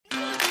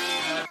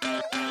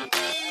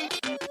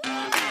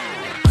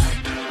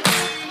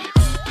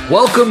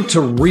Welcome to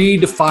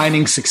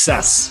Redefining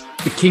Success,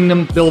 the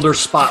Kingdom Builder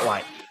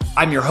Spotlight.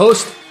 I'm your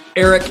host,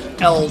 Eric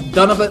L.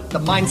 Dunavant, the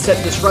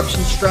Mindset Disruption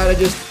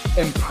Strategist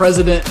and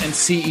President and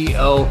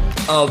CEO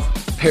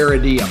of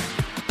Paradigm.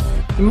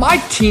 My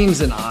teams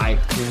and I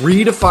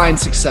redefine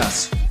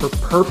success for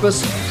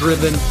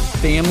purpose-driven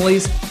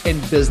families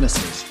and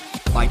businesses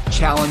by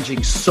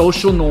challenging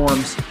social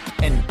norms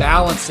and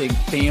balancing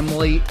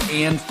family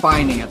and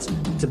finance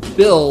to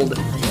build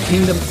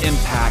kingdom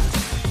impact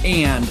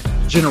and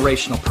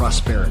generational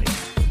prosperity.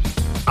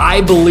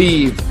 I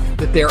believe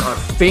that there are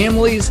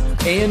families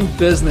and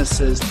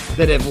businesses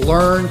that have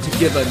learned to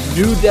give a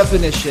new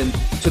definition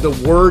to the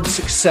word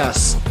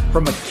success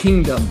from a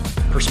kingdom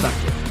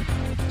perspective.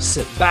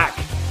 Sit back,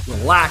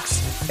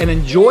 relax, and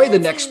enjoy the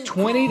next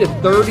 20 to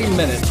 30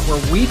 minutes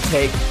where we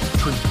take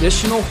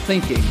traditional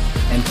thinking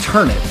and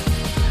turn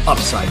it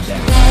upside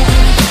down.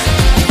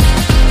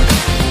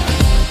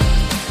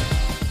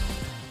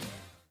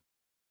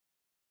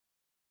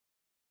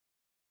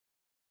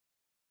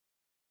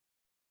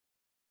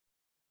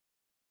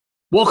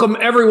 Welcome,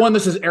 everyone.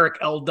 This is Eric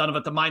L.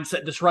 Dunavant, the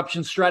Mindset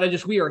Disruption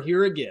Strategist. We are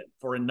here again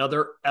for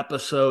another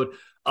episode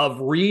of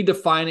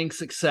Redefining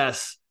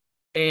Success.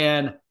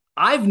 And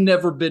I've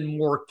never been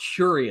more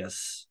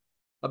curious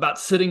about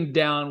sitting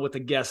down with a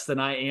guest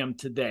than I am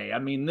today. I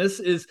mean, this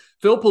is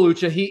Phil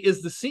Pelucha. He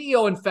is the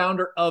CEO and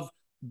founder of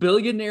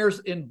Billionaires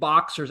in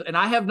Boxers. And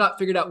I have not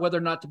figured out whether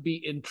or not to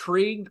be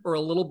intrigued or a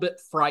little bit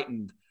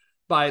frightened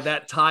by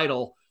that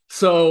title.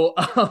 So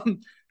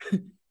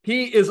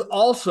he is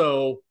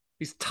also...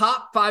 He's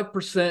top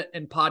 5%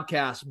 in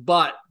podcasts,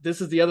 but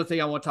this is the other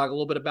thing I want to talk a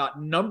little bit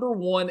about. Number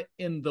one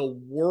in the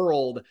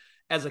world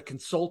as a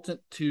consultant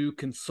to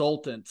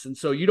consultants. And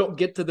so you don't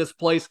get to this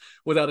place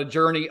without a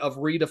journey of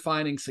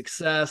redefining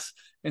success.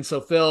 And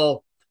so,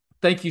 Phil,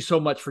 thank you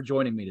so much for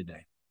joining me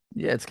today.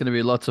 Yeah, it's going to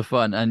be lots of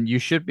fun, and you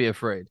should be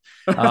afraid.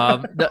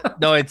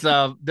 It's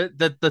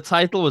the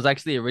title was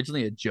actually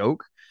originally a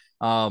joke.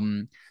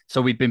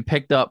 So we'd been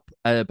picked up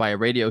by a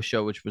radio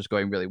show, which was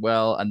going really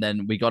well. And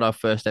then we got our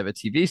first ever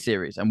TV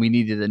series and we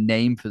needed a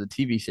name for the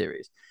TV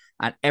series.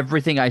 And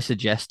everything I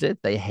suggested,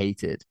 they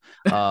hated,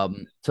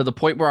 to the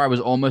point where I was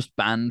almost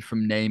banned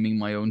from naming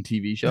my own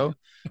TV show.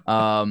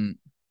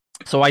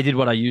 So I did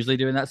what I usually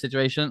do in that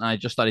situation. And I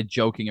just started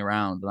joking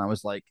around. And I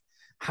was like,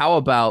 how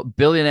about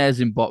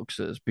Billionaires in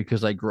Boxers?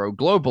 Because I grow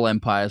global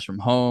empires from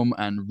home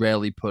and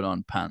rarely put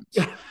on pants.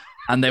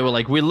 And they were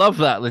like, we love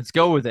that. Let's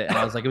go with it. And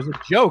I was like, it was a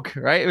joke,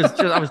 right?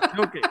 I was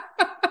joking.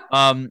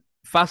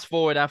 Fast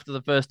forward after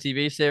the first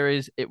TV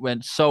series, it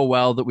went so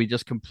well that we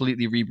just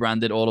completely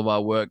rebranded all of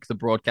our work, the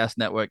broadcast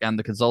network and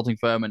the consulting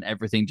firm, and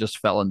everything just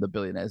fell under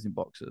Billionaires in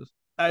Boxers.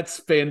 That's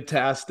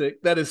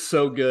fantastic. That is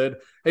so good.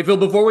 Hey, Phil,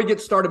 before we get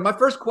started, my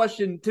first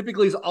question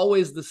typically is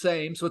always the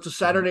same. So it's a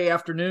Saturday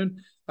afternoon.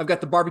 I've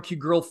got the barbecue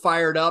grill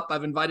fired up.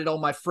 I've invited all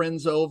my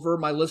friends over.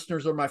 My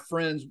listeners are my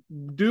friends.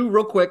 Do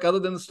real quick, other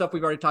than the stuff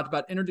we've already talked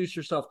about, introduce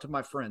yourself to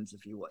my friends,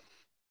 if you would.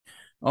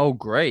 Oh,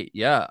 great.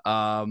 Yeah.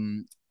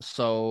 Most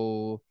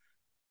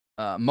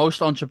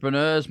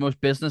entrepreneurs,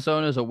 most business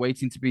owners are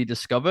waiting to be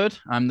discovered.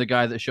 I'm the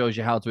guy that shows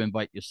you how to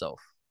invite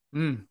yourself.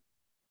 I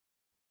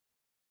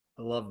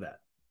love that.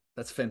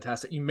 That's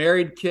fantastic. You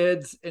married,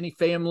 kids, any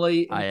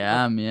family? I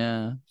am,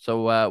 yeah.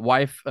 So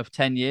wife of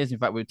 10 years. In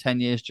fact, we're 10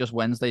 years just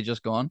Wednesday,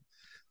 just gone.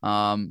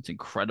 It's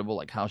incredible,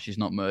 like how she's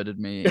not murdered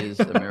me is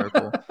a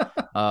miracle.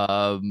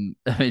 I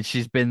mean,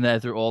 she's been there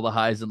through all the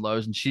highs and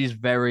lows, and she's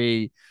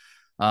very,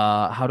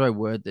 how do I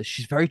word this?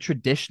 She's very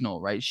traditional,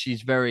 right?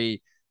 She's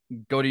very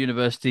go to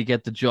university,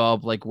 get the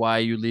job. Like, why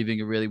are you leaving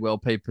a really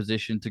well-paid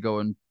position to go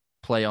and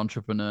play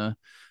entrepreneur?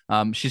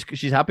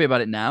 She's happy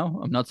about it now.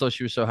 I'm not so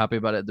she was so happy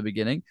about it at the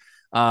beginning.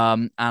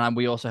 And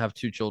we also have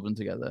 2 children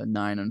together,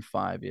 9 and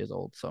 5 years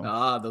old. So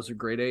those are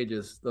great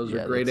ages. Those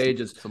are great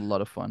ages. It's a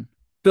lot of fun.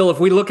 Phil,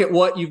 if we look at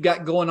what you've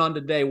got going on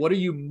today, what are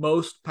you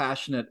most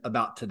passionate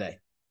about today?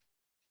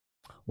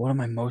 What am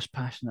I most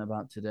passionate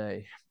about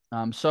today?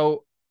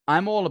 So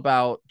I'm all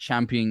about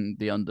championing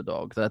the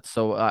underdog.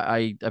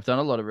 I've done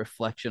a lot of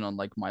reflection on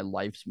like my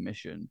life's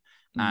mission.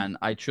 And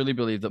I truly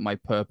believe that my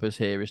purpose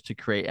here is to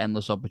create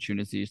endless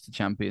opportunities to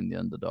champion the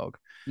underdog.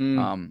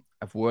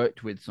 I've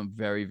worked with some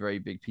very, very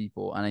big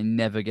people, and I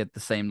never get the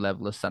same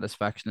level of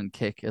satisfaction and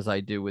kick as I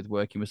do with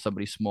working with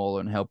somebody smaller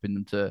and helping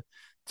them to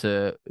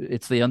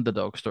it's the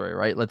underdog story,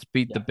 right? Let's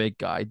beat the big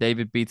guy.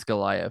 David beats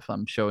Goliath.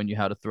 I'm showing you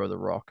how to throw the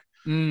rock.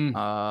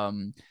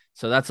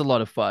 So that's a lot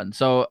of fun.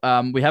 So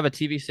we have a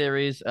TV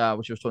series, which I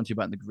was talking to you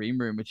about in the green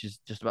room, which is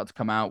just about to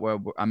come out, where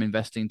I'm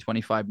investing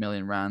 25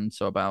 million rand,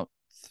 so about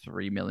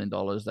 $3 million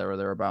there or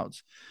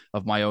thereabouts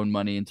of my own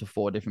money into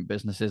 4 different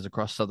businesses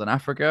across Southern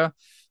Africa.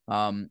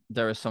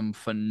 There are some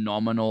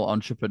phenomenal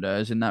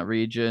entrepreneurs in that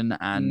region,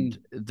 and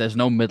there's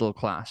no middle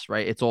class,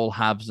 right? It's all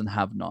haves and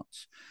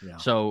have-nots. Yeah.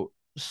 So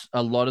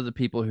a lot of the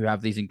people who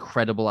have these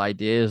incredible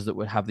ideas that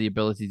would have the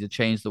ability to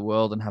change the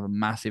world and have a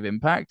massive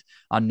impact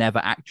are never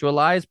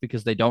actualized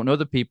because they don't know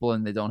the people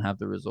and they don't have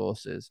the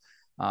resources.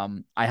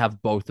 I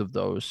have both of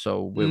those.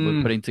 So we're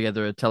Mm. putting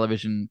together a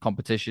television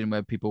competition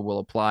where people will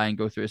apply and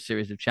go through a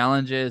series of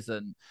challenges,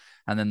 and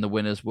then the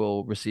winners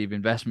will receive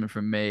investment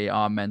from me,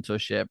 our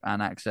mentorship,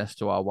 and access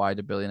to our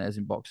wider Billionaires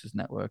in Boxes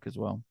network as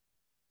well.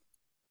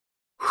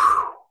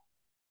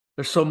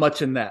 There's so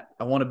much in that.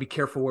 I want to be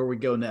careful where we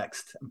go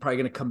next. I'm probably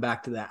going to come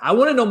back to that. I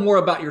want to know more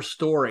about your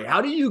story.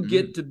 How do you Mm.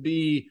 get to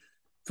be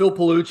Phil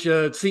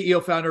Pelucha, CEO,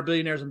 founder of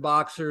Billionaires and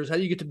Boxers? How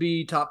do you get to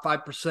be top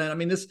 5%? I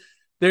mean,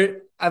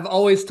 I've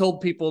always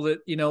told people that,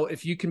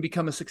 if you can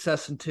become a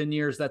success in 10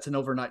 years, that's an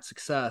overnight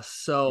success.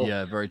 So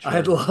Yeah, very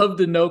I'd true. love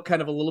to know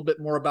kind of a little bit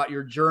more about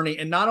your journey.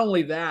 And not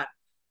only that,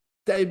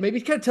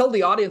 maybe kind of tell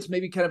the audience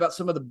maybe kind of about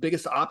some of the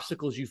biggest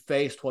obstacles you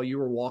faced while you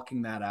were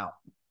walking that out.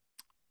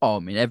 Oh, I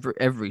mean,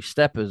 every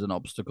step is an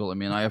obstacle. I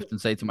mean, I often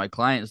say to my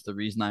clients, the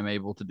reason I'm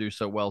able to do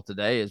so well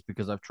today is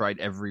because I've tried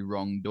every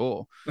wrong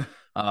door.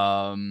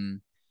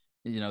 Um,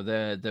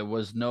 there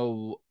was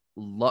no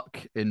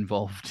luck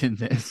involved in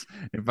this.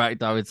 In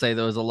fact, I would say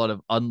there was a lot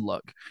of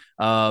unluck.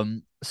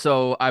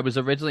 So I was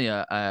originally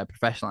a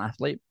professional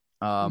athlete.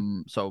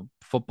 So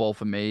football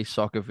for me,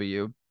 soccer for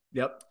you.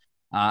 Yep.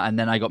 And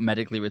then I got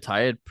medically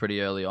retired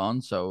pretty early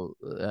on. So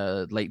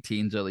late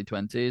teens, early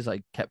 20s,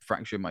 I kept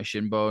fracturing my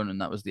shin bone,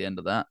 and that was the end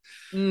of that.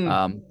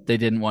 Mm. They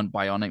didn't want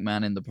Bionic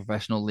Man in the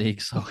professional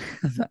league, so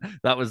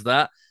that was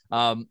that.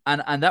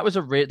 And that was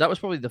that was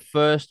probably the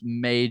first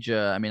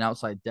major. I mean,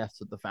 outside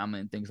deaths of the family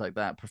and things like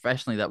that.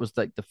 Professionally, that was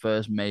like the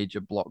first major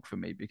block for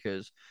me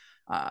because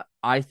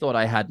I thought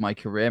I had my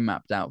career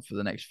mapped out for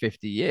the next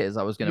 50 years.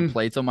 I was going to Mm.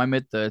 play till my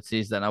mid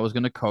 30s, then I was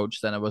going to coach,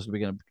 then I was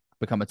going to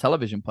become a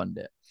television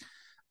pundit.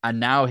 And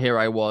now here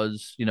I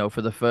was,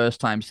 for the first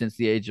time since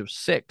the age of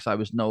 6, I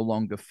was no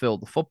longer Phil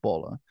the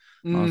footballer.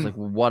 And I was Mm. like,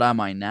 well, what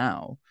am I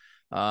now?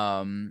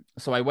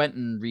 So I went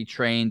and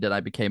retrained and I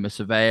became a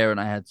surveyor and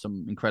I had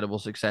some incredible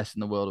success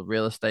in the world of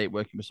real estate,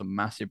 working with some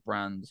massive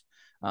brands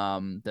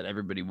that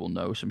everybody will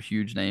know, some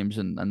huge names.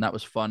 And that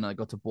was fun. I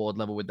got to board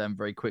level with them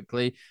very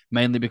quickly,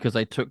 mainly because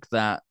I took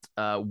that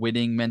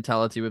winning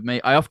mentality with me.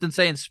 I often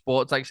say in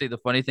sports, actually, the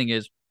funny thing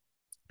is,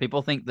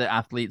 people think that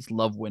athletes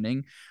love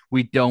winning.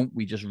 We don't.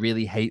 We just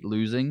really hate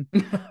losing.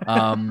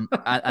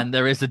 And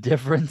there is a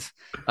difference.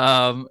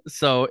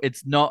 So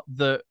it's not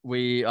that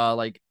we are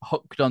like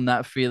hooked on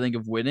that feeling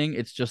of winning.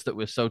 It's just that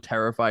we're so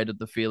terrified of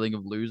the feeling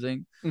of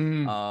losing.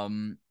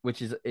 Mm.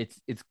 Which is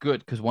it's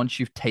good because once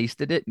you've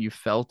tasted it and you've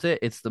felt it,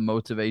 it's the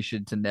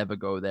motivation to never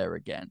go there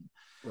again.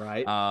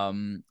 Right.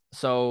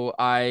 So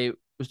I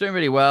was doing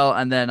really well,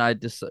 and then I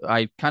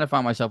kind of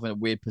found myself in a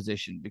weird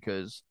position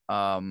because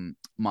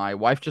my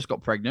wife just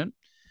got pregnant.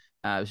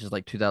 This is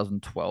like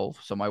 2012.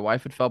 So my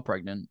wife had fell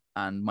pregnant,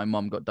 and my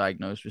mom got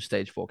diagnosed with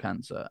stage 4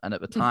 cancer. And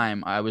at the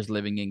time, I was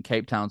living in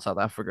Cape Town, South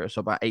Africa, so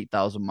about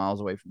 8,000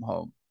 miles away from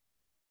home.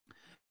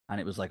 And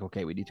it was like,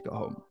 okay, we need to go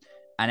home.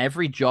 And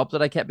every job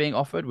that I kept being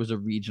offered was a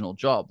regional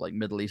job, like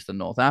Middle East and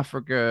North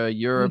Africa,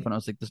 Europe. Mm. And I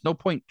was like, there's no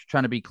point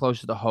trying to be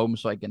closer to home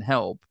so I can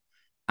help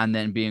and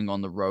then being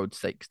on the road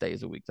 6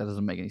 days a week. That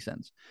doesn't make any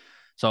sense.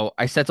 So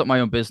I set up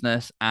my own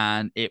business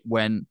and it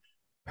went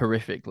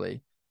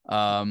horrifically,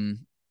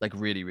 like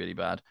really, really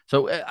bad.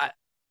 So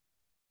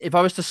if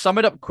I was to sum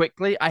it up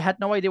quickly, I had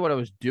no idea what I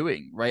was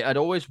doing, right? I'd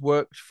always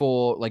worked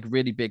for like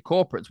really big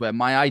corporates where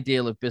my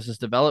ideal of business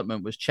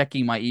development was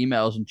checking my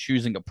emails and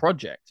choosing a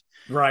project.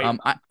 Right.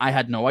 I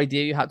had no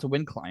idea you had to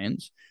win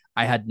clients.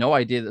 I had no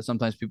idea that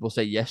sometimes people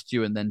say yes to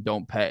you and then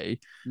don't pay.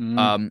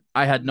 Mm.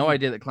 I had no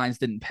idea that clients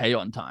didn't pay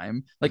on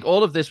time. Like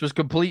all of this was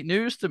complete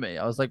news to me.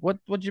 I was like, what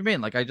do you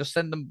mean? Like I just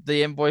send them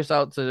the invoice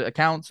out to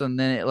accounts and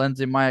then it lands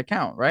in my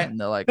account, right? And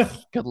they're like,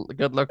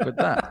 good luck with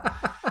that.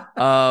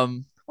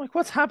 Like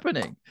what's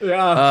happening?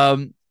 Yeah.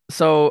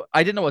 So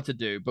I didn't know what to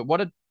do, but what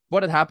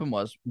had happened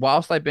was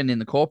whilst I'd been in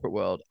the corporate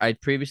world,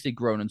 I'd previously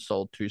grown and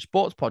sold 2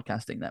 sports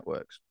podcasting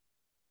networks.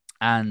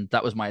 And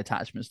that was my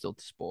attachment still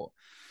to sport.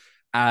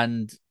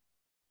 And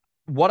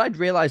what I'd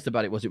realized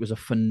about it was a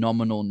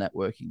phenomenal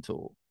networking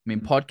tool. I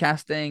mean, Mm.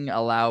 podcasting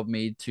allowed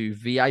me to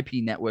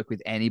VIP network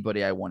with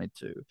anybody I wanted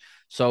to.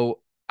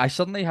 So I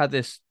suddenly had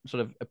this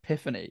sort of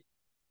epiphany,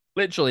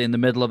 literally in the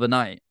middle of the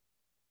night,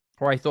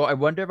 where I thought, I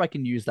wonder if I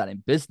can use that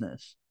in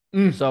business.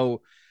 Mm.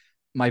 So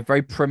my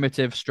very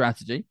primitive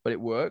strategy, but it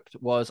worked,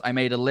 was I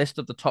made a list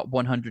of the top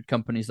 100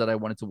 companies that I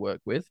wanted to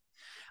work with.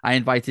 I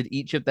invited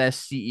each of their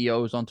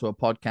CEOs onto a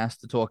podcast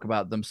to talk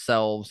about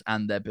themselves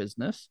and their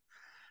business.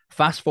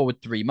 Fast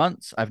forward 3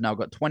 months, I've now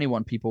got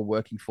 21 people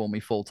working for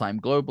me full time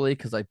globally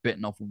because I've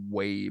bitten off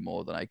way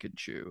more than I could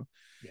chew.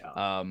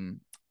 Yeah.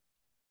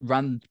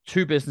 Ran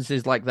 2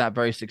 businesses like that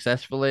very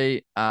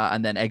successfully,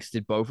 and then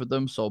exited both of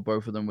them, sold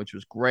both of them, which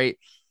was great.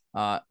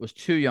 Was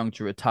too young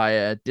to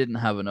retire, didn't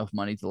have enough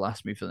money to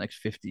last me for the next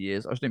 50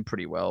 years. I was doing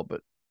pretty well,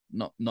 but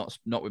not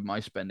with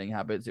my spending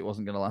habits. It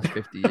wasn't going to last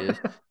 50 years.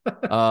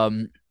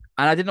 Um,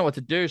 and I didn't know what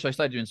to do, so I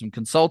started doing some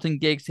consulting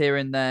gigs here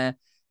and there.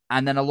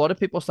 And then a lot of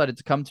people started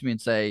to come to me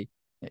and say,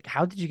 like,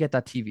 how did you get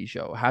that TV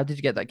show? How did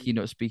you get that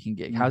keynote speaking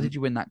gig? How Mm-hmm. did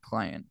you win that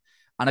client?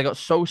 And I got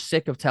so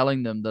sick of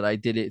telling them that I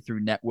did it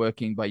through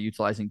networking by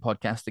utilizing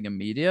podcasting and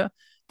media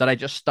that I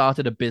just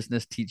started a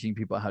business teaching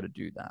people how to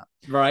do that.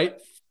 Right.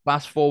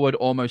 Fast forward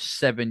almost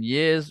 7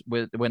 years,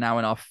 we're now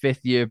in our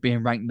fifth year of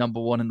being ranked number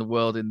one in the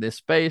world in this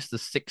space.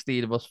 There's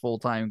 16 of us full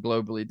time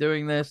globally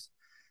doing this.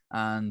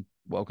 And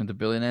welcome to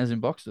Billionaires in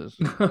Boxers.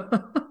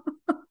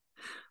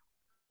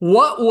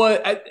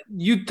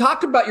 You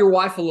talked about your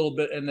wife a little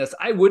bit in this.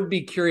 I would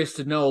be curious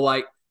to know,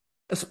 like,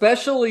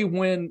 especially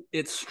when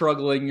it's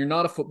struggling, you're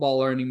not a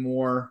footballer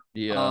anymore.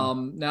 Yeah.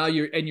 Now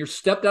you're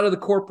stepped out of the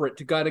corporate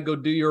to kind of go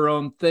do your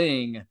own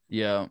thing.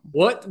 Yeah.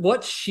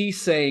 What's she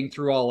saying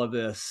through all of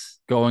this?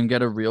 Go and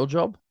get a real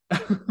job.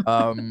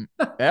 Um,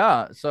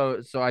 yeah.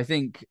 So I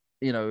think,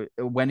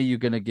 when are you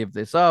gonna give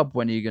this up?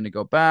 When are you gonna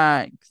go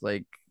back?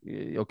 Like,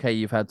 okay,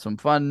 you've had some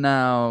fun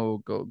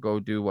now. Go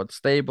do what's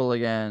stable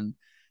again.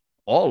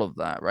 All of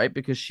that, right?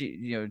 Because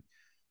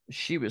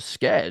she was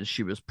scared.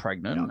 She was Yeah.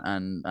 pregnant,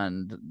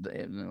 and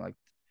like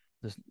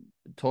this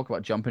talk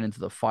about jumping into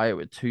the fire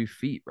with 2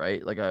 feet,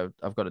 right? Like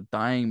I've got a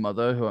dying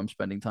mother who I'm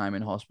spending time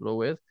in hospital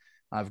with.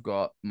 I've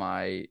got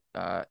my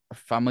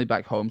family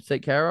back home to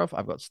take care of.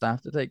 I've got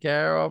staff to take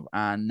care of,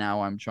 and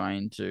now I'm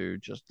trying to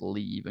just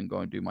leave and go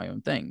and do my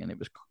own thing. And it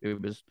was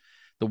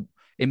the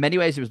in many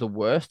ways it was the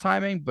worst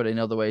timing, but in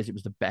other ways it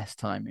was the best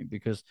timing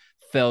because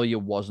failure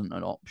wasn't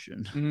an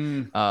option.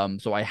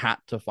 Mm, So I had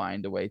to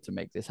find a way to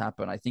make this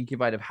happen. I think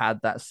if I'd have had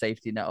that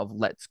safety net of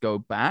let's go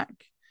back,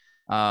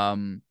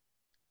 um,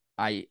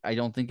 I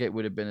don't think it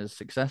would have been as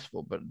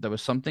successful, but there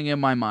was something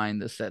in my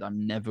mind that said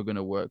I'm never going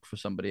to work for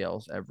somebody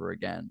else ever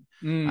again.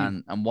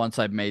 mm, And once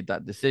I'd made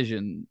that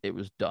decision, it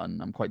was done.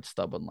 I'm quite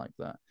stubborn like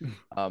that.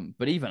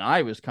 But even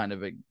I was kind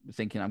of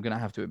thinking I'm going to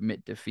have to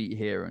admit defeat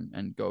here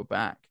and go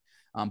back.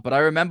 But I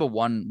remember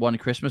one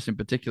Christmas in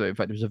particular. In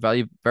fact, it was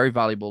a very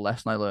valuable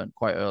lesson I learned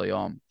quite early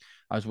on.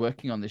 I was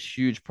working on this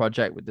huge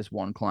project with this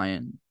one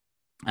client,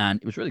 and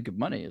it was really good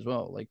money as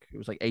well. Like it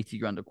was like 80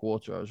 grand a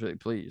quarter. I was really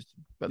pleased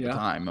at the yeah.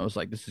 time. I was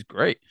like, this is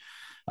great.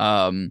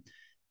 Um,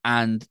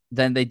 and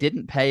then they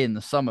didn't pay in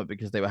the summer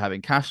because they were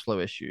having cash flow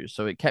issues.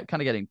 So it kept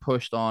kind of getting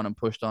pushed on and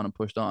pushed on and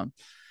pushed on.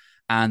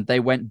 And they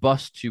went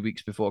bust 2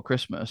 weeks before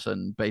Christmas.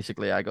 And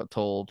basically I got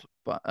told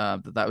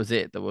that was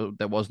it.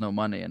 There was no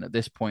money. And at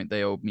this point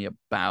they owed me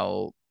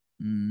about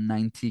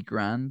 90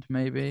 grand,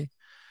 maybe.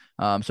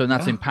 So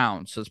that's in Yeah.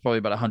 pounds. So it's probably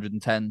about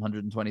 110,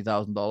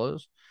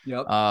 $120,000.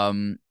 Yep.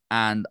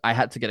 And I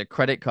had to get a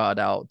credit card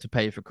out to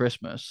pay for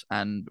Christmas.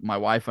 And my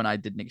wife and I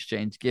didn't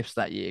exchange gifts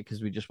that year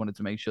because we just wanted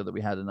to make sure that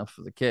we had enough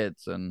for the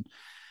kids. And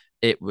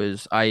it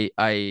was I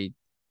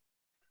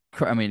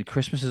mean,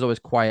 Christmas is always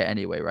quiet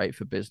anyway, right,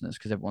 for business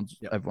because everyone's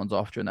Yep. everyone's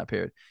off during that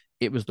period.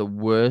 It was the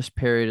worst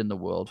period in the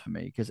world for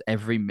me because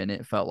every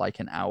minute felt like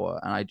an hour,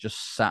 and I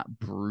just sat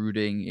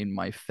brooding in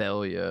my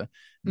failure,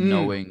 Mm,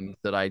 knowing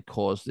that I'd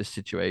caused this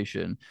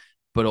situation,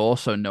 but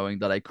also knowing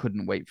that I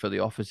couldn't wait for the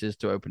offices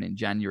to open in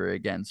January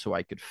again so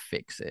I could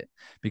fix it.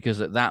 Because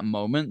at that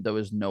moment, there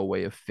was no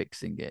way of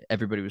fixing it.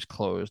 Everybody was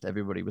closed,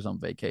 everybody was on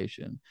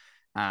vacation,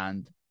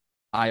 and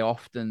I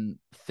often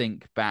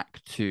think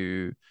back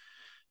to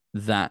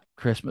that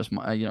Christmas.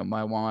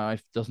 My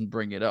wife doesn't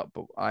bring it up,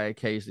 but I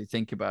occasionally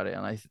think about it,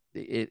 and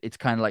it's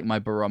kind of like my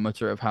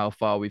barometer of how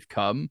far we've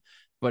come.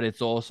 But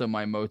it's also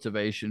my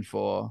motivation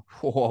for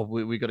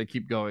we got to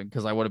keep going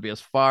because I want to be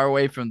as far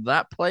away from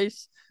that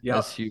place as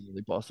yep.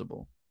 humanly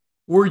possible.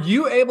 Were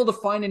you able to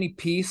find any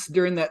peace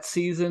during that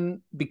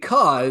season?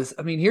 Because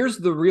I mean, here's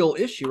the real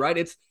issue, right?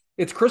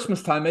 It's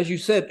Christmas time, as you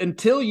said.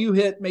 Until you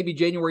hit maybe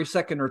January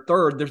 2nd or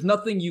 3rd, there's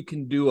nothing you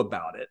can do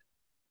about it.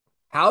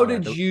 How Yeah,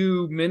 did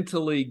you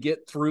mentally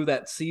get through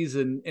that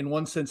season in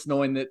one sense,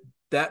 knowing that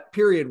that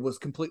period was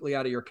completely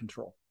out of your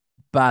control?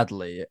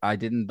 badly. I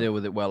didn't deal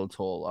with it well at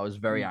all. I was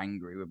very Mm,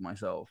 angry with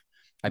myself.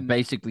 I mm,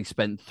 basically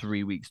spent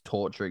 3 weeks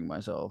torturing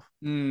myself.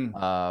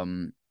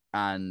 mm,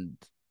 And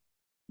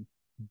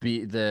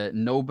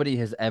nobody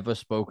has ever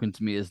spoken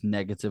to me as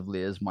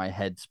negatively as my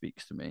head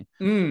speaks to me.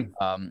 mm.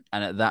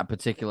 And at that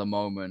particular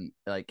moment,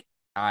 like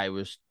I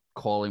was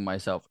calling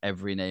myself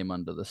every name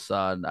under the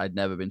sun. I'd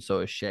never been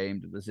so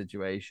ashamed of the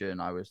situation.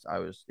 I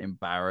was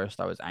embarrassed.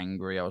 I was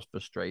angry. I was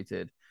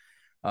frustrated.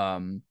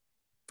 Um,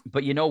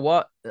 but you know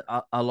what?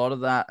 A lot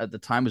of that at the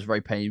time was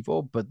very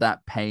painful, but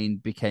that pain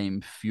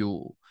became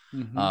fuel.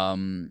 Hmm.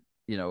 Um,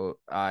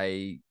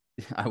 I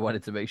I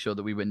wanted to make sure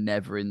that we were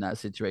never in that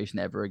situation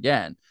ever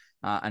again.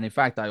 And in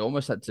fact, I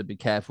almost had to be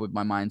careful with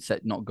my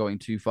mindset not going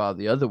too far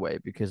the other way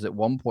because at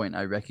one point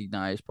I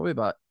recognized, probably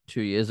about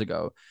 2 years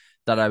ago,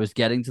 that I was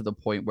getting to the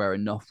point where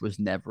enough was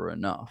never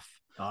enough.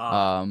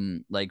 Ah,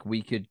 Like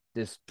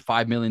there's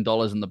 $5 million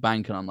in the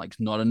bank, and I'm like, it's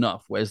not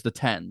enough. Where's the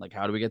 10? Like,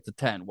 how do we get to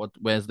 10?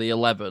 Where's the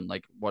 11?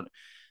 Like, what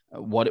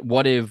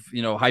if,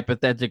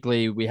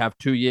 hypothetically we have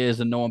 2 years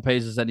and no one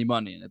pays us any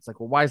money? And it's like,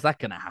 well, why is that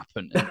going to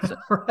happen? And so,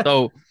 right.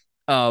 so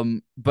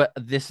but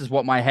this is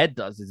what my head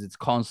does, is it's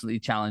constantly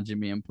challenging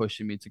me and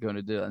pushing me to go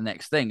and do the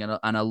next thing.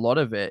 And a lot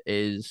of it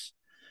is,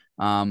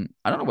 I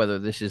don't know whether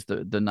this is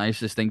the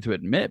nicest thing to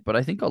admit, but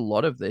I think a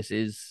lot of this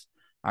is,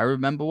 I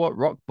remember what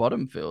rock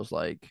bottom feels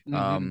like.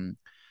 Hmm.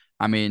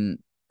 I mean,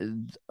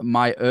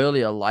 my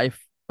earlier life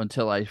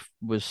until I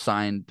was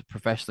signed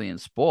professionally in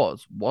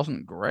sports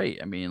wasn't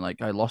great. I mean,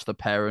 like I lost a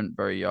parent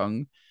very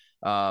young.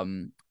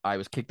 I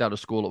was kicked out of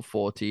school at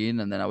 14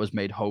 and then I was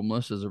made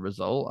homeless as a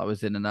result. I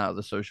was in and out of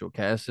the social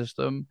care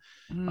system.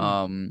 Mm,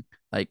 Um,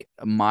 like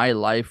my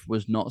life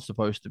was not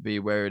supposed to be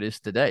where it is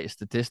today.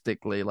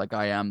 Statistically, like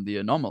I am the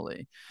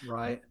anomaly.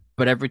 right.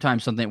 But every time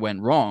something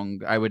went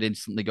wrong, I would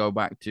instantly go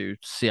back to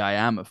see I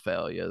am a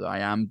failure. I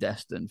am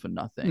destined for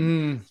nothing.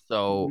 Mm,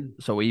 mm,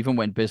 So even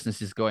when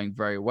business is going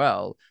very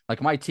well,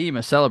 like my team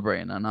is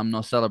celebrating and I'm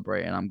not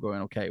celebrating, I'm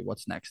going, okay,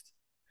 what's next?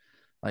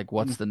 Like mm.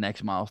 what's the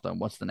next milestone?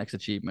 What's the next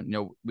achievement?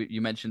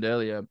 You mentioned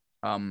earlier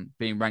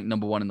being ranked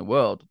number one in the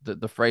world.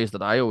 The phrase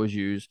that I always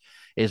use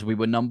is we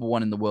were number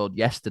one in the world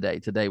yesterday.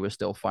 Today we're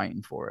still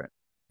fighting for it.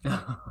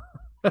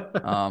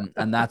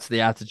 And that's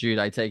the attitude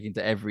I take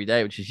into every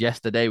day, which is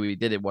yesterday we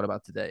did it. What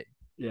about today?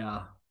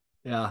 Yeah.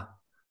 Yeah.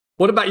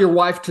 What about your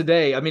wife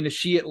today? I mean, does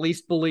she at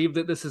least believe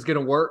that this is going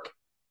to work?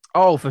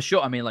 Oh, for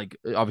sure. I mean, like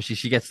obviously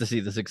she gets to see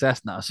the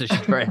success now, so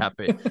she's very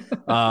happy.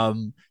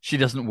 She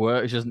doesn't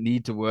work, she doesn't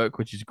need to work,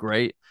 which is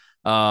great.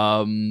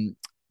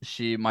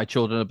 My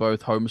children are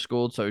both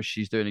homeschooled, so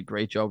she's doing a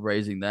great job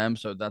raising them.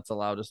 So that's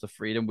allowed us the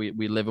freedom.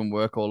 We live and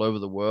work all over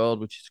the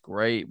world, which is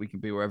great. We can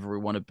be wherever we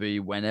want to be,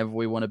 whenever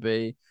we want to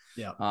be.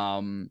 Yeah.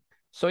 Um,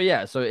 so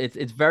yeah, so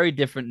it's very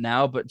different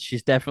now, but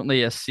she's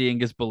definitely a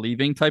seeing is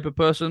believing type of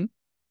person.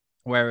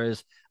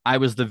 Whereas I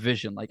was the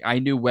vision, like I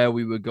knew where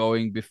we were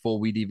going before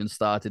we'd even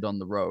started on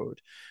the road.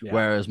 Yeah.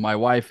 Whereas my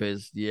wife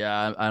is,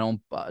 yeah, I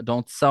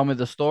don't sell me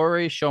the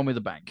story, show me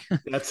the bank,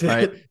 That's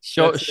right? it.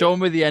 Show That's it. show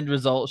me the end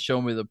result,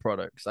 show me the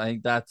products. I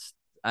think that's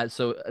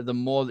so. The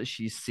more that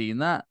she's seen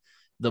that,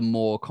 the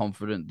more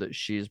confident that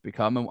she's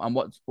become. And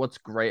what's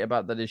great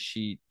about that is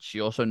she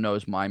also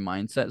knows my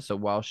mindset. So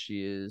while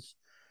she's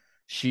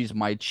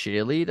my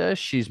cheerleader,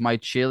 she's my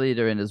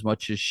cheerleader in as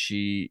much as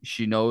she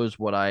knows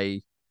what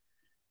I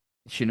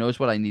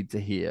need to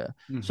hear.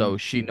 So Hmm.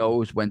 she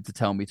knows when to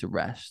tell me to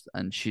rest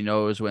and she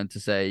knows when to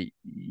say,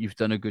 you've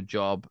done a good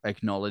job,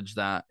 acknowledge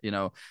that,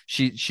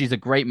 she's a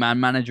great man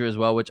manager as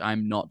well, which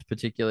I'm not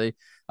particularly.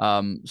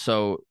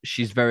 So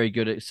she's very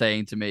good at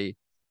saying to me,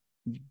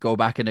 go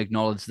back and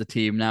acknowledge the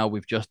team now.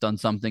 We've just done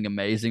something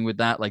amazing with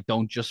that. Like,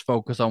 don't just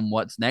focus on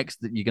what's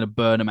next, that you're gonna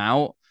burn them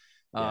out.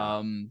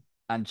 Yeah.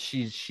 And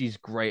she's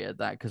great at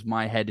that because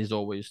my head is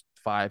always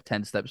 5,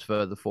 10 steps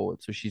further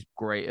forward. So she's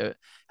great at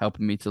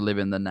helping me to live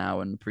in the now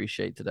and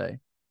appreciate today.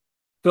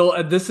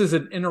 Phil, this is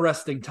an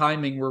interesting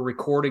timing we're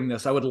recording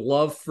this. I would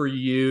love for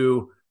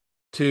you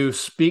to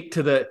speak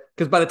to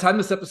because by the time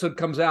this episode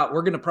comes out,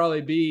 we're going to probably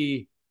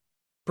be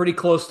pretty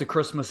close to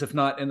Christmas, if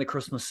not in the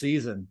Christmas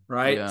season,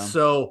 right? Yeah.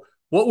 So,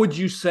 what would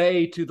you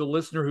say to the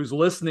listener who's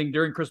listening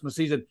during Christmas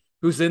season,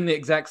 who's in the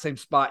exact same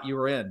spot you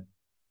were in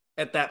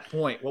at that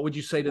point? What would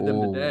you say to them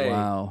Oh, today?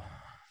 wow.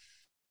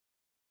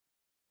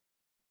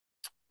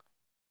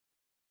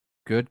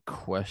 Good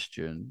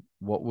question.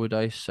 What would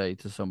I say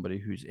to somebody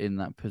who's in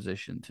that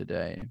position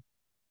today?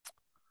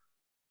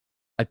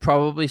 I'd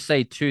probably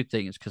say two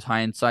things because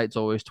hindsight's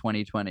always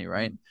 2020,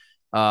 right?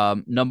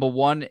 Number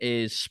one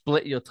is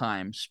split your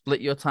time.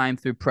 Split your time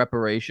through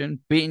preparation.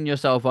 Beating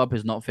yourself up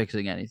is not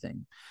fixing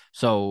anything.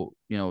 So,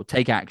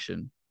 take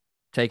action.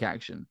 Take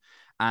action.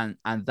 And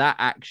that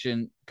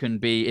action can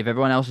be if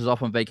everyone else is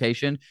off on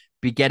vacation,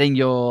 be getting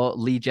your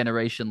lead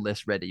generation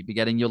list ready, be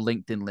getting your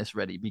LinkedIn list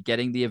ready, be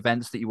getting the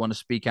events that you want to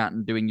speak at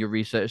and doing your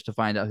research to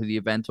find out who the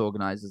event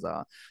organizers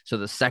are. So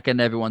the second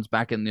everyone's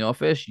back in the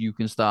office, you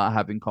can start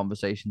having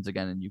conversations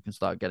again and you can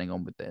start getting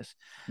on with this.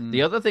 The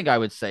Mm, other thing I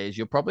would say is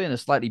you're probably in a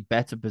slightly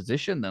better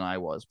position than I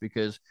was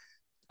because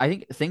I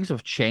think things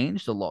have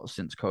changed a lot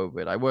since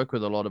COVID. I work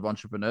with a lot of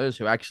entrepreneurs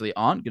who actually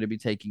aren't going to be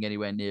taking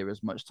anywhere near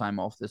as much time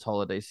off this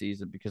holiday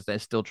season because they're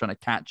still trying to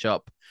catch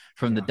up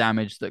from the yeah,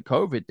 damage that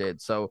COVID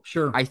did. So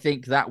sure. I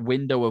think that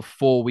window of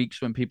 4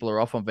 weeks when people are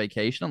off on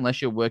vacation,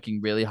 unless you're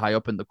working really high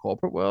up in the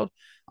corporate world,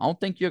 I don't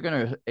think you're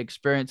going to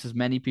experience as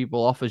many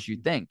people off as you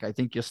think. I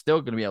think you're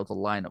still going to be able to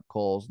line up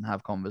calls and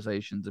have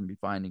conversations and be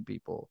finding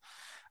people.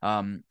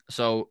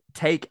 So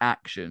take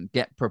action,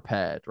 get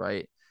prepared,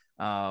 right?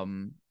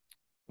 Um,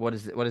 what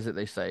is it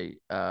they say?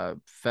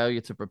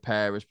 Failure to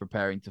prepare is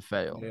preparing to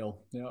fail, Dale.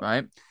 Yeah.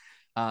 right?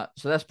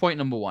 So that's point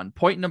number one.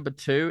 Point number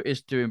two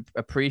is to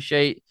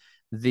appreciate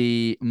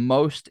the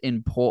most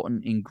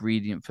important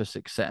ingredient for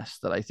success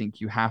that I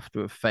think you have to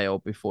have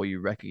failed before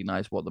you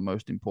recognize what the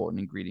most important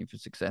ingredient for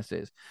success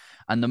is.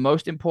 And the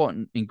most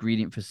important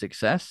ingredient for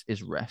success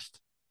is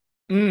rest.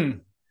 Mm,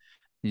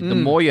 The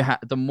mm, more you have,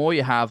 the more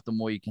you have, the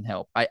more you can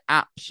help. I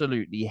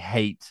absolutely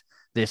hate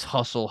this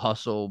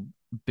hustle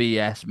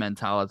BS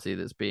mentality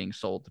that's being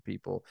sold to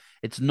people.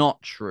 It's not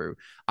true.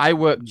 I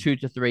work mm. 2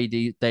 to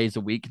 3 days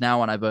a week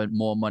now, and I've earned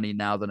more money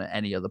now than at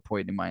any other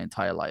point in my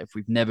entire life.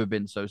 We've never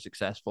been so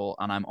successful,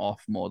 and I'm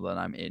off more than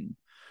I'm in.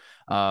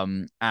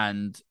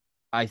 And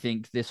I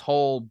think this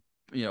whole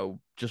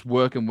just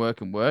work and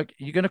work and work,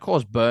 you're going to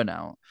cause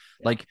burnout.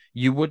 Yeah. Like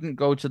you wouldn't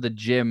go to the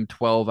gym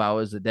 12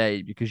 hours a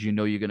day because you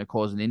know you're going to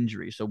cause an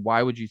injury. So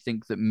why would you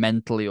think that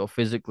mentally or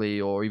physically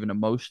or even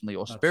emotionally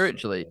or That's so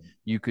spiritually good.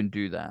 you can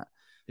do that?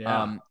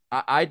 Yeah.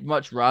 I'd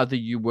much rather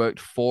you worked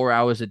 4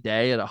 hours a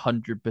day at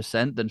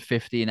 100% than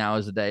 15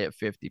 hours a day at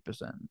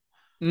 50%.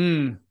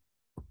 Mm,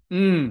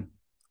 mm.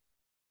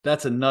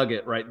 That's a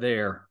nugget right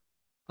there.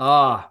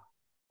 Ah,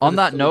 that On is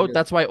that so note, good.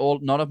 that's why all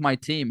none of my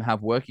team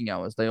have working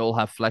hours. They all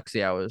have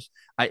flexi hours.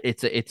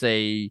 It's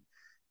a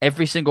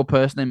every single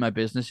person in my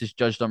business is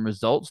judged on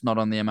results, not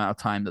on the amount of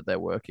time that they're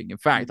working. In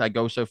fact, I Mm,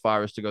 go so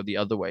far as to go the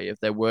other way. If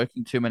they're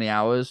working too many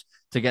hours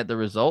to get the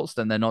results,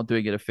 then they're not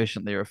doing it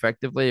efficiently or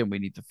effectively, and we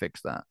need to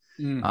fix that.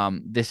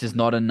 mm. This is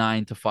not a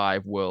 9 to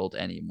 5 world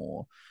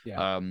anymore.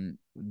 Yeah.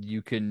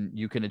 You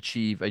can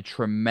achieve a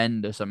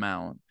tremendous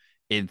amount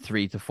in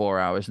 3 to 4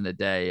 hours in a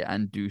day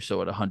and do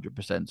so at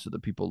 100% so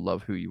that people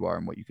love who you are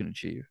and what you can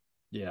achieve.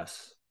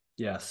 Yes.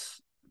 Yes.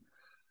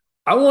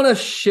 I want to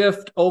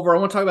shift over. I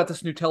want to talk about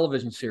this new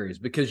television series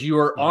because you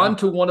are Yeah. on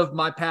to one of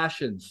my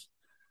passions,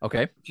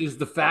 Okay. which is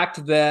the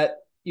fact that,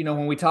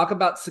 when we talk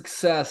about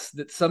success,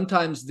 that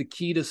sometimes the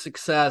key to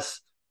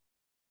success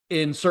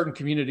in certain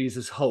communities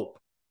is hope.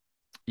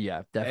 Yeah,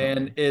 And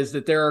definitely. is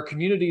that there are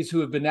communities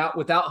who have been out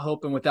without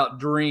hope and without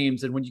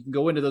dreams. And when you can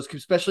go into those,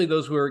 especially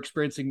those who are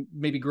experiencing,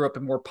 maybe grew up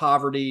in more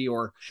poverty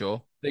or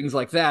Sure. things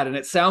like that. And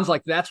it sounds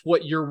like that's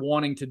what you're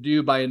wanting to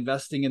do by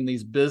investing in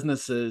these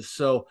businesses.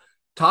 So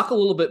talk a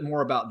little bit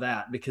more about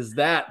that because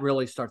that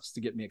really starts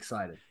to get me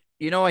excited.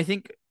 I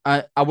think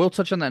I will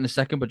touch on that in a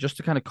second, but just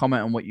to kind of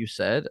comment on what you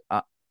said,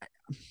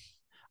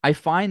 I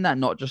find that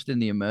not just in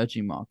the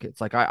emerging markets.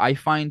 Like I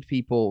find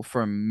people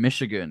from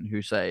Michigan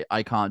who say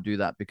I can't do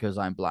that because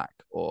I'm black,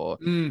 or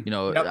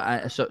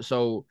Yep.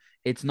 so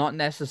it's not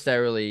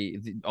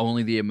necessarily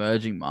only the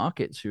emerging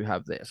markets who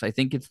have this. I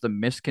think it's the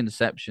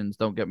misconceptions.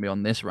 Don't get me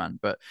on this rant,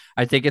 but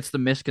I think it's the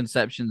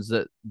misconceptions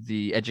that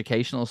the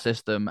educational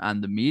system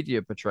and the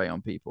media portray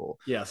on people.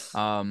 Yes.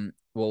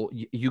 Well,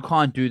 you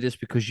can't do this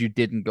because you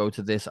didn't go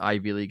to this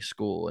Ivy League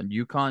school, and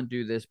you can't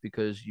do this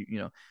because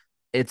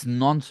it's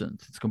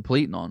nonsense. It's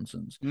complete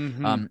nonsense.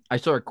 Mm-hmm. I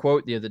saw a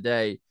quote the other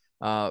day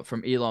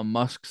from Elon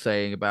Musk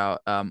saying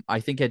about, I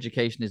think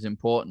education is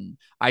important.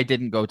 I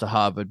didn't go to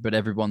Harvard, but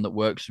everyone that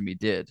works for me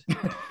did.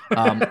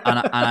 And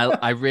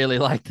I really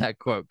like that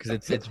quote because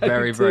it's I do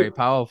very, very too.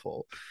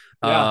 powerful.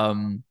 Yeah.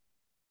 Um,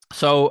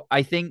 so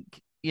I think,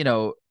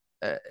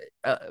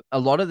 a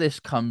lot of this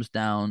comes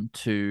down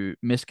to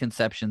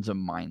misconceptions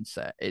and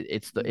mindset.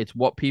 It's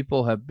what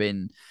people have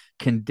been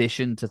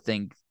conditioned to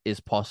think is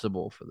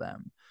possible for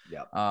them.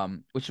 Yep.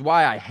 Which is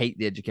why I hate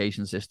the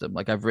education system.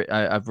 Like I've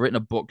written a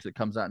book that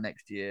comes out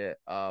next year,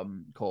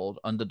 called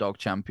Underdog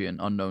Champion,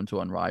 Unknown to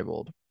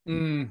Unrivaled.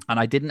 Mm. And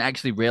I didn't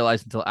actually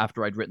realize until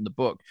after I'd written the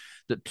book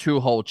that two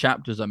whole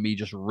chapters are me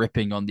just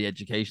ripping on the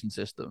education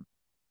system,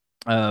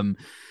 um,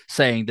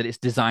 saying that it's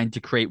designed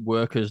to create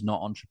workers,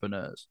 not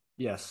entrepreneurs.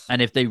 Yes.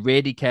 And if they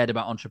really cared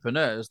about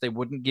entrepreneurs, they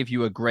wouldn't give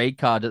you a grade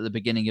card at the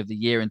beginning of the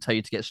year and tell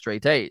you to get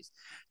straight A's.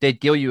 They'd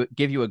give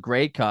you a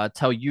grade card,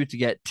 tell you to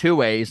get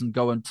 2 A's and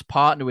go and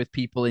partner with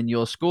people in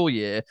your school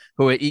year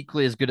who are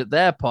equally as good at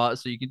their part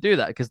so you can do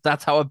that because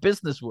that's how a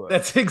business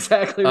That's works.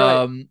 exactly right.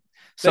 Um,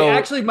 They so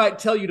actually might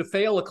tell you to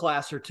fail a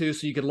class or two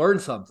so you can learn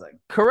something.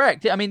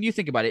 Correct. I mean, you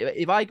think about it.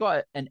 If I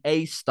got an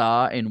A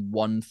star in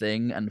one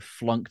thing and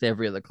flunked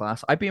every other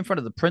class, I'd be in front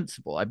of the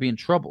principal. I'd be in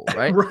trouble,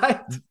 right? Right.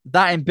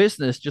 That in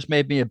business just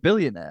made me a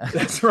billionaire.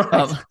 That's right.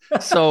 um,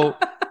 so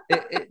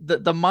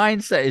the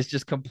mindset is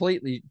just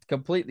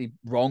completely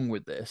wrong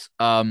with this.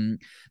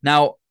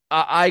 Now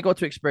I got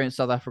to experience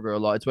South Africa a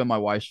lot. It's where my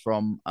wife's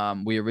from.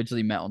 We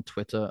originally met on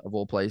Twitter of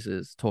all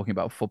places, talking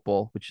about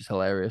football, which is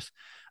hilarious.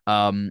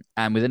 And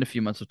within a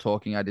few months of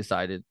talking, I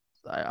decided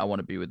I want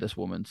to be with this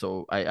woman.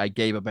 So I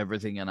gave up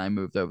everything and I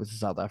moved over to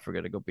South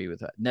Africa to go be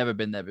with her. Never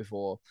been there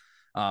before.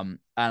 And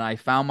I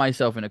found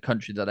myself in a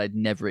country that I'd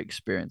never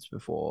experienced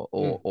before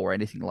or Mm. or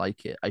anything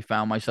like it. I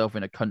found myself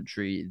in a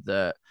country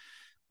that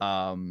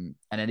and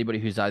anybody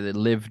who's either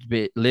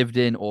lived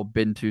in or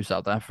been to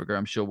South Africa,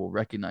 I'm sure will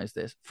recognize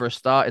this. For a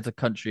start, it's a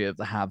country of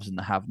the haves and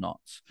the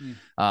have-nots.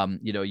 Mm.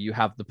 You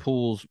have the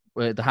pools,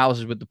 the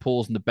houses with the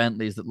pools and the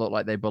Bentleys that look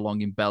like they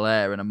belong in Bel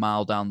Air, and a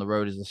mile down the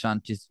road is a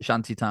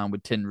shanty town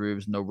with tin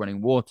roofs, no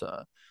running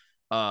water.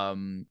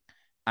 Um,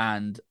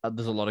 and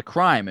there's a lot of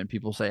crime, and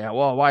people say, "Oh,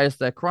 well, why is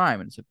there crime?"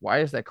 And it's like, why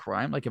is there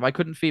crime? Like, if I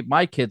couldn't feed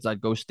my kids, I'd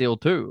go steal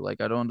too.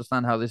 Like, I don't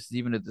understand how this is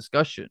even a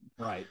discussion.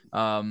 Right.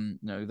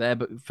 There,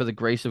 but for the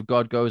grace of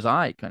God goes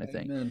I, kind of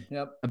thing. Amen.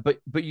 Yep.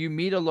 But you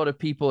meet a lot of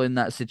people in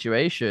that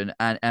situation,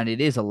 and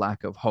it is a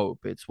lack of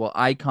hope. It's, well,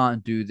 I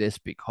can't do this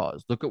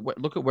because look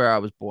at where I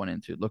was born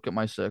into. Look at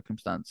my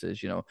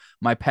circumstances.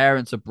 My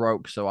parents are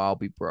broke, so I'll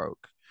be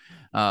broke.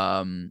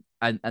 And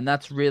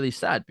that's really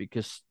sad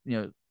because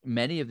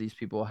many of these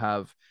people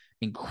have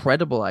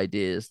incredible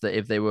ideas that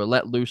if they were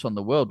let loose on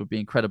the world would be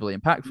incredibly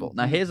impactful.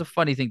 Now, Mm-hmm. here's a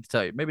funny thing to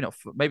tell you. Maybe not,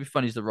 maybe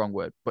funny is the wrong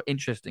word, but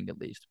interesting at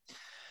least.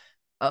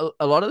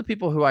 a lot of the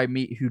people who I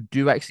meet who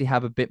do actually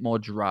have a bit more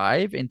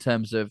drive in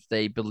terms of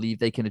they believe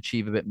they can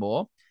achieve a bit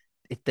more,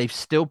 if they've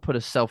still put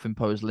a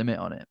self-imposed limit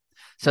on it.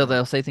 So Yeah.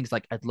 they'll say things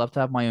like, I'd love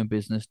to have my own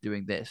business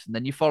doing this. And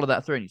then you follow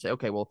that through and you say,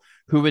 okay, well,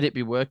 who would it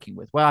be working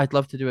with? Well, I'd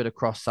love to do it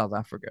across South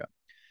Africa.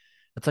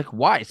 It's like,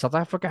 why? South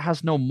Africa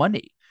has no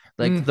money.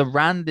 Like Mm. the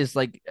rand is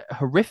like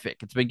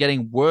horrific. It's been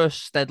getting worse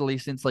steadily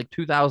since like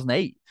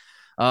 2008.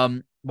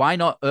 Why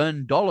not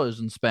earn dollars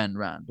and spend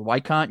rand?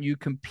 Why can't you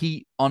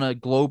compete on a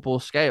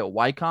global scale?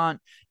 Why can't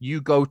you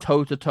go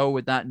toe to toe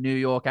with that New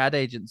York ad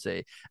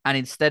agency? And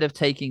instead of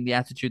taking the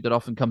attitude that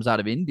often comes out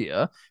of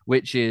India,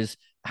 which is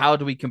how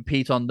do we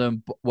compete on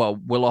them? Well,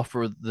 we'll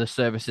offer the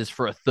services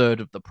for a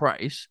third of the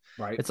price.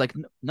 Right. It's like,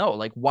 no,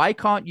 like, why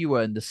can't you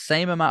earn the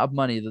same amount of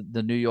money that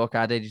the New York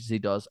ad agency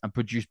does and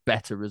produce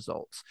better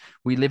results?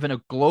 We live in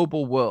a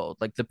global world.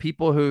 Like, the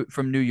people who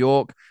from New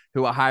York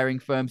who are hiring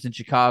firms in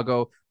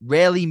Chicago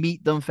rarely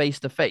meet them face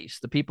to face.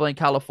 The people in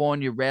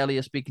California rarely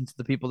are speaking to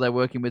the people they're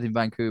working with in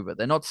Vancouver.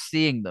 They're not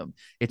seeing them.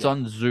 It's Yeah.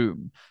 on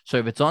Zoom. So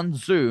if it's on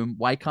Zoom,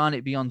 why can't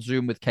it be on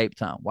Zoom with Cape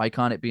Town? Why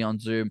can't it be on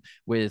Zoom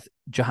with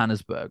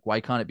Johannesburg?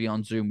 Why can't it be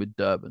on Zoom with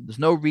Durban? There's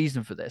no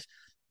reason for this.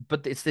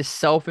 But it's this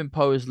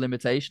self-imposed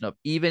limitation of,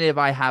 even if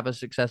I have a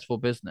successful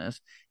business,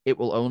 it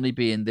will only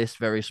be in this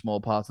very small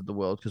part of the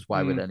world, because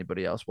why would Mm.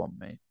 anybody else want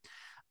me?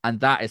 And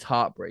that is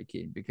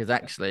heartbreaking, because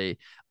actually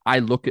I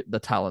look at the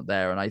talent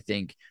there and I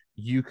think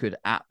you could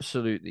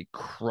absolutely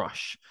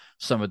crush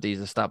some of these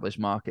established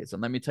markets.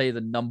 And let me tell you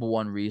the number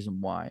one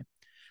reason why.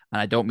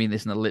 And I don't mean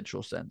this in a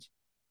literal sense: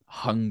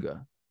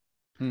 hunger.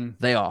 Mm.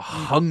 They are Mm.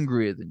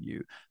 hungrier than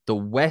you. The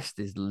West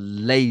is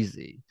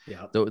lazy.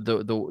 Yeah.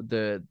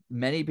 The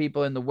many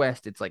people in the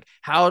West, it's like,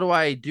 how do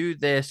I do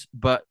this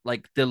but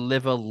like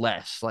deliver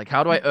less? Like,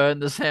 how do I earn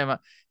the same?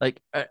 Like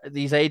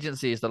these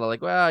agencies that are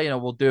like, well,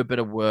 we'll do a bit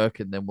of work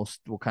and then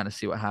we'll kind of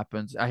see what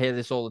happens. I hear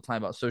this all the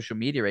time about social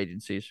media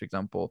agencies, for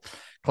example,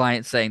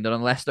 clients saying that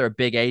unless they're a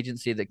big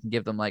agency that can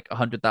give them like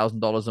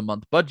 $100,000 a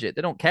month budget,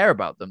 they don't care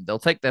about them. They'll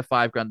take their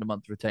 5 grand a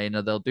month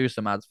retainer, they'll do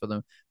some ads for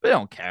them, but they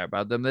don't care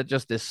about them. They're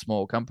just this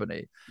small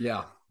company.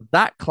 Yeah.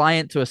 That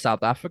client to a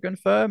South African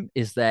firm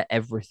is their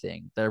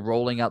everything. They're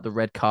rolling out the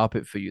red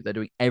carpet for you. They're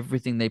doing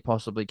everything they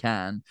possibly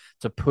can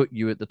to put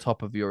you at the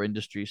top of your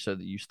industry so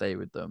that you stay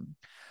with them.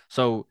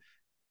 So,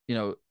 you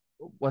know,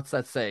 what's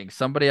that saying?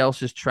 Somebody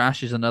else's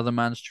trash is another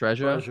man's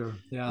treasure, Pleasure.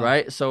 Yeah.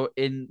 right? So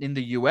in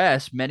the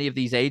US, many of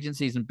these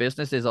agencies and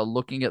businesses are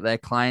looking at their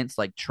clients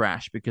like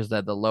trash because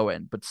they're the low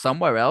end. But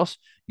somewhere else,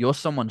 you're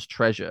someone's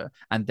treasure,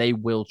 and they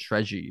will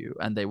treasure you,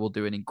 and they will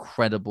do an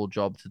incredible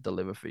job to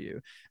deliver for you.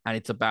 And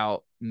it's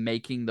about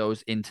making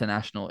those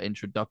international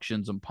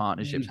introductions and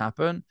partnerships Mm.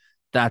 happen.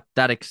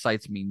 That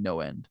excites me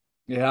no end.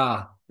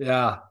 Yeah.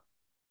 Yeah.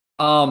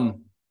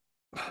 Um,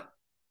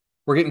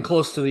 we're getting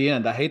close to the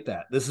end. I hate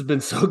that. This has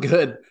been so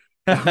good.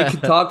 We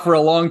could talk for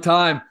a long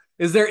time.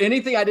 Is there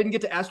anything I didn't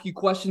get to ask you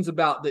questions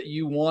about that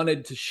you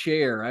wanted to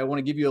share? I want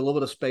to give you a little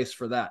bit of space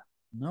for that.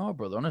 No,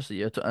 brother. Honestly,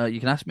 you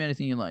can ask me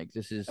anything you like.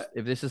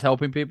 If this is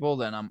helping people,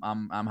 then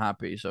I'm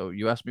happy. So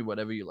you ask me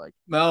whatever you like.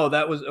 No,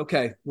 that was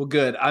okay. Well,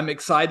 good. I'm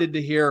excited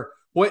to hear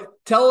what.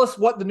 Tell us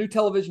what the new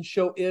television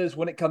show is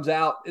when it comes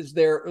out. Is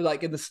there,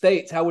 like, in the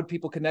States? How would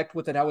people connect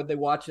with it? How would they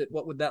watch it?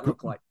 What would that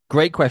look like?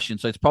 Great question.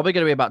 So it's probably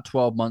going to be about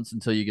 12 months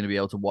until you're going to be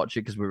able to watch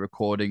it, because we're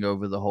recording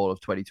over the whole of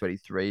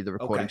 2023. The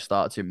recording Okay.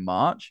 starts in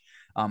March.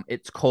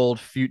 It's called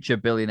Future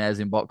Billionaires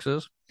in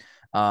Boxers.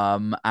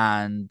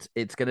 And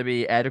it's going to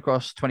be aired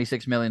across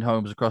 26 million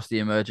homes across the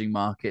emerging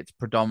markets,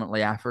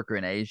 predominantly Africa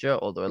and Asia,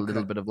 although a little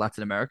Okay. bit of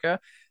Latin America.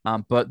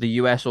 But the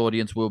US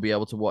audience will be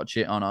able to watch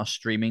it on our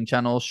streaming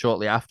channels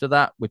shortly after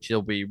that, which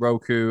will be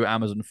Roku,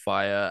 Amazon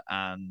Fire,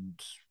 and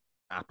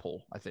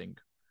Apple, I think.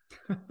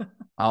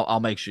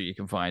 I'll make sure you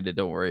can find it.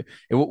 Don't worry.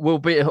 Will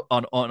be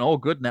on all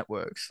good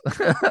networks.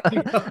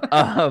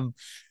 um,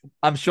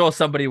 I'm sure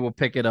somebody will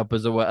pick it up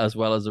as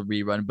well as a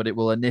rerun, but it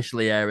will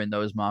initially air in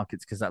those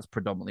markets because that's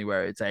predominantly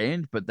where it's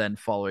aimed. But then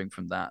following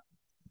from that,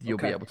 you'll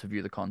be Okay. able to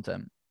view the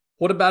content.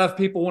 What about if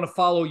people want to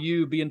follow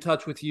you, be in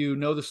touch with you,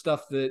 know the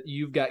stuff that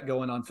you've got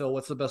going on, Phil?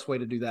 What's the best way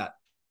to do that?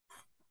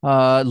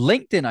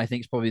 LinkedIn, I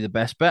think, is probably the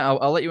best bet.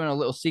 I'll let you in a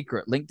little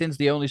secret. LinkedIn's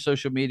the only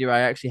social media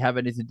I actually have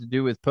anything to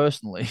do with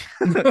personally.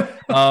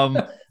 um,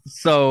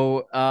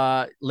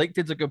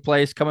 LinkedIn's a good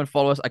place. Come and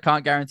follow us. I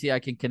can't guarantee I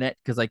can connect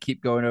because I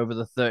keep going over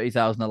the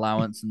 30,000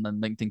 allowance, and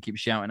then LinkedIn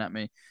keeps shouting at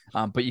me.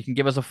 But you can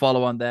give us a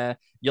follow on there.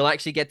 You'll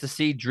actually get to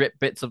see drip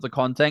bits of the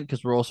content,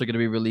 because we're also going to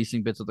be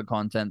releasing bits of the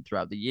content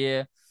throughout the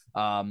year.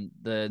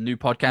 The new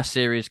podcast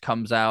series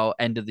comes out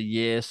end of the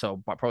year,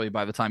 so probably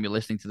by the time you're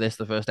listening to this,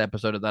 the first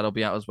episode of that'll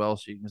be out as well,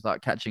 so you can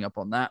start catching up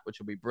on that, which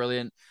will be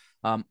brilliant.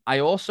 I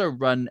also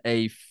run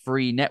a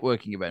free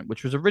networking event,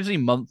 which was originally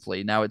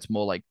monthly. Now it's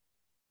more like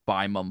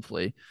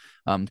bi-monthly,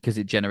 because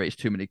it generates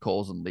too many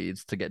calls and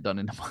leads to get done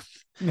in a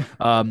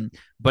month.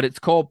 But it's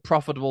called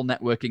Profitable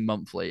Networking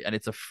Monthly, and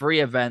it's a free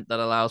event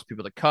that allows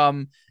people to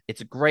come.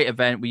 It's a great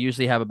event. We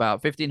usually have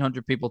about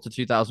 1,500 people to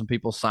 2,000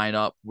 people sign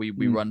up. We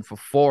Mm. run for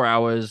 4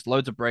 hours,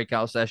 loads of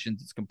breakout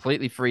sessions. It's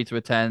completely free to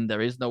attend. There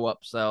is no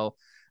upsell.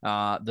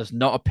 There's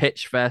not a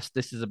pitch fest.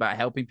 This is about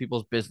helping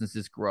people's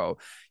businesses grow.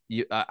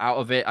 Out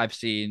of it, I've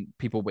seen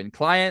people win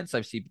clients.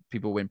 I've seen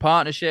people win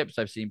partnerships.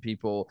 I've seen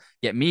people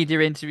get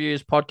media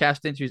interviews,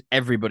 podcast interviews.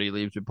 Everybody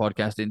leaves with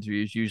podcast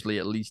interviews, usually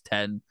at least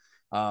 10.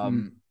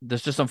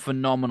 There's just some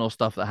phenomenal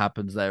stuff that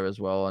happens there as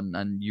well.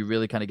 And you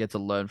really kind of get to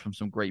learn from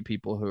some great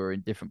people who are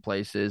in different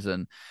places.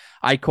 And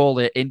I call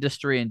it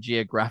industry and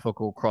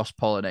geographical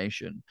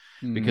cross-pollination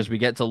because we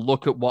get to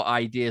look at what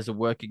ideas are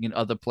working in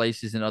other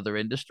places in other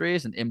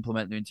industries and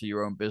implement them into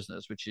your own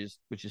business, which is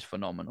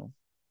phenomenal.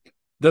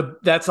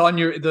 That's on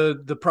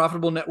the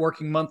Profitable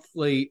Networking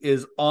Monthly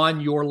is on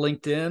your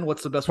LinkedIn.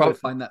 What's the best way to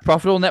find that?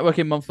 Profitable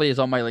Networking Monthly is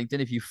on my LinkedIn.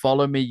 If you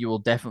follow me, you will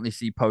definitely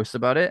see posts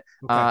about it.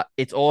 Okay.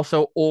 It's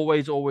also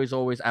always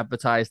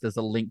advertised as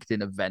a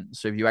LinkedIn event.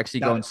 So if you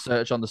actually go and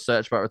search on the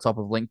search bar at the top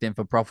of LinkedIn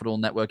for Profitable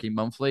Networking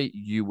Monthly,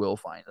 you will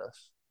find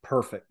us.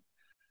 Perfect.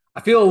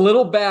 I feel a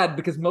little bad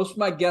because most of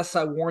my guests,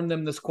 I warned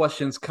them this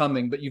question's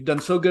coming, but you've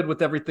done so good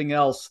with everything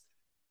else.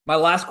 My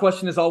last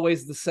question is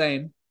always the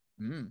same.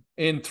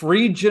 In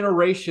 3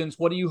 generations,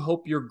 what do you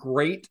hope your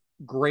great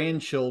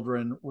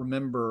grandchildren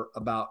remember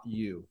about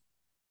you?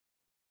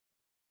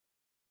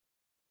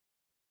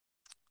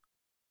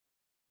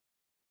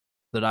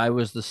 That I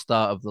was the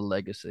start of the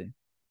legacy.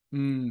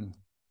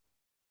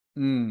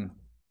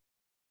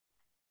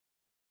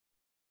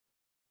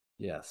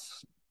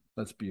 Yes,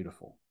 that's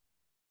beautiful.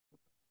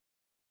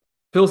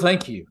 Phil,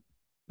 thank you.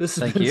 This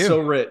has been so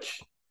rich.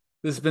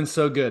 This has been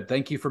so good.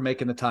 Thank you for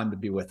making the time to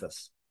be with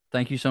us.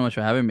 Thank you so much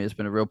for having me. It's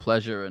been a real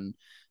pleasure, and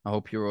I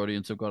hope your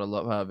audience have got a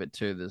lot out of it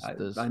too.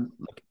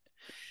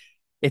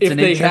 If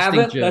they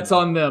haven't, that's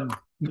on them.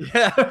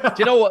 Yeah. Do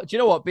you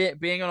know what?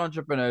 Being an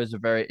entrepreneur is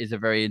a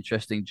very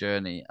interesting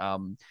journey.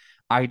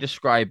 I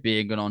describe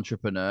being an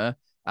entrepreneur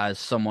as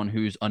someone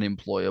who's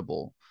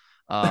unemployable.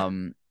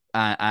 And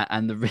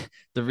the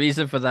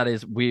reason for that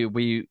is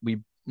we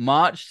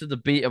march to the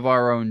beat of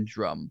our own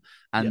drum,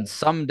 and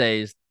some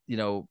days,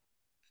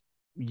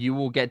 you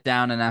will get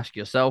down and ask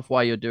yourself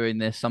why you're doing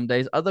this. Some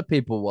days other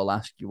people will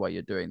ask you why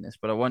you're doing this.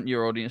 But I want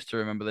your audience to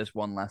remember this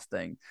one last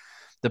thing.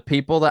 The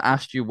people that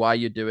asked you why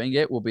you're doing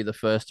it will be the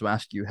first to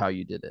ask you how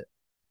you did it.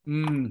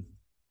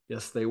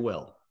 Yes, they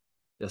will.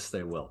 Yes,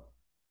 they will.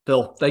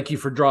 Phil, thank you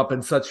for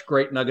dropping such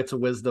great nuggets of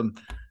wisdom.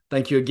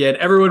 Thank you again.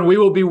 Everyone, we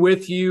will be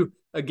with you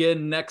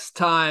again next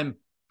time.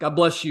 God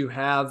bless you.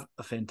 Have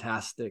a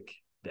fantastic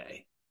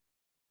day.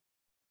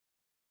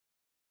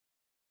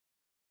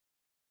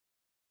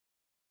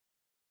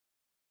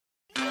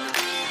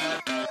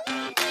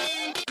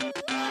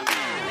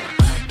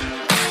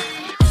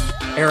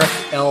 Eric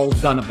L.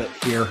 Dunavant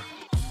here.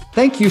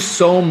 Thank you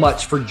so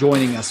much for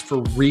joining us for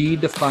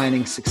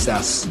Redefining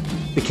Success,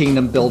 the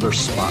Kingdom Builder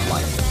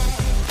Spotlight.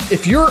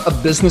 If you're a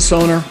business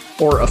owner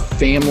or a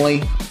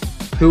family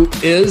who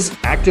is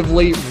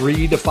actively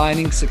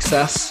redefining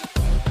success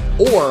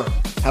or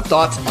have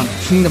thoughts on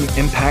kingdom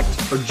impact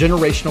or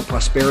generational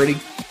prosperity,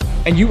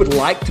 and you would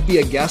like to be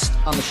a guest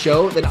on the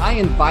show, then I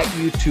invite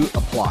you to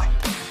apply.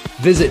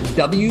 Visit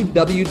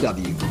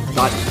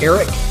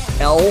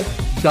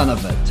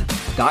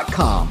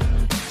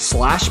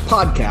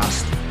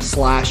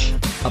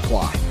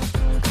www.ericldunavant.com/podcast/apply.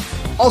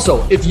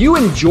 Also, if you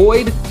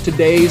enjoyed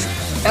today's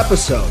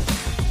episode,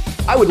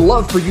 I would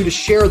love for you to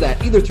share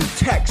that either through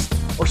text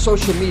or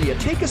social media.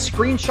 Take a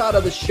screenshot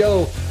of the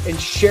show and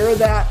share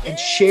that and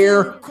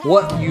share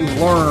what you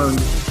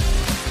learned.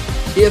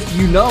 If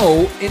you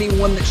know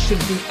anyone that should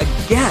be a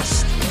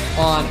guest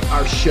on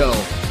our show,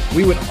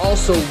 we would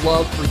also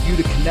love for you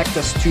to connect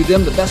us to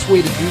them. The best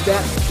way to do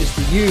that is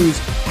to use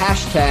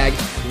hashtag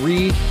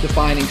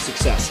Redefining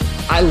Success.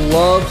 I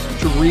love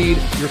to read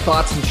your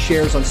thoughts and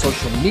shares on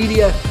social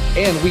media,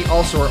 and we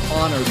also are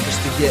honored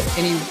just to get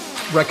any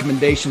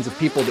recommendations of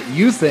people that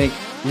you think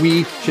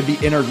we should be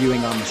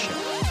interviewing on the show.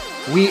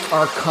 We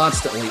are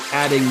constantly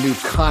adding new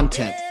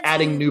content,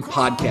 adding new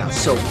podcasts.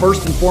 So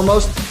first and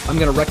foremost, I'm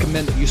going to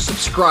recommend that you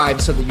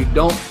subscribe so that you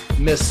don't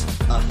miss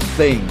a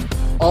thing.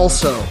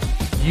 Also,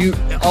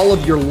 all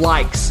of your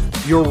likes,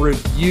 your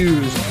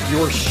reviews,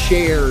 your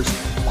shares,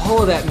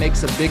 all of that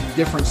makes a big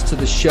difference to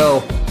the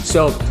show.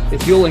 So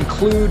if you'll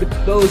include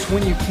those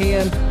when you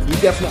can, we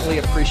definitely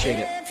appreciate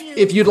it.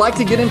 If you'd like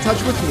to get in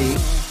touch with me,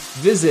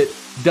 visit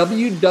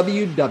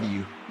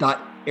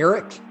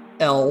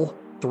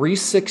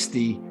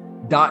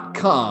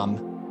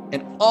www.ericl360.com,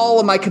 and all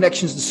of my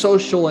connections to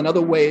social and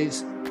other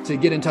ways to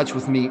get in touch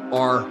with me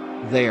are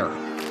there.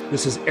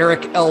 This is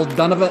Eric L.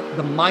 Dunavant,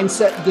 the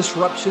Mindset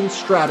Disruption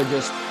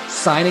Strategist,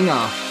 signing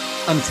off.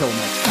 Until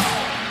next time.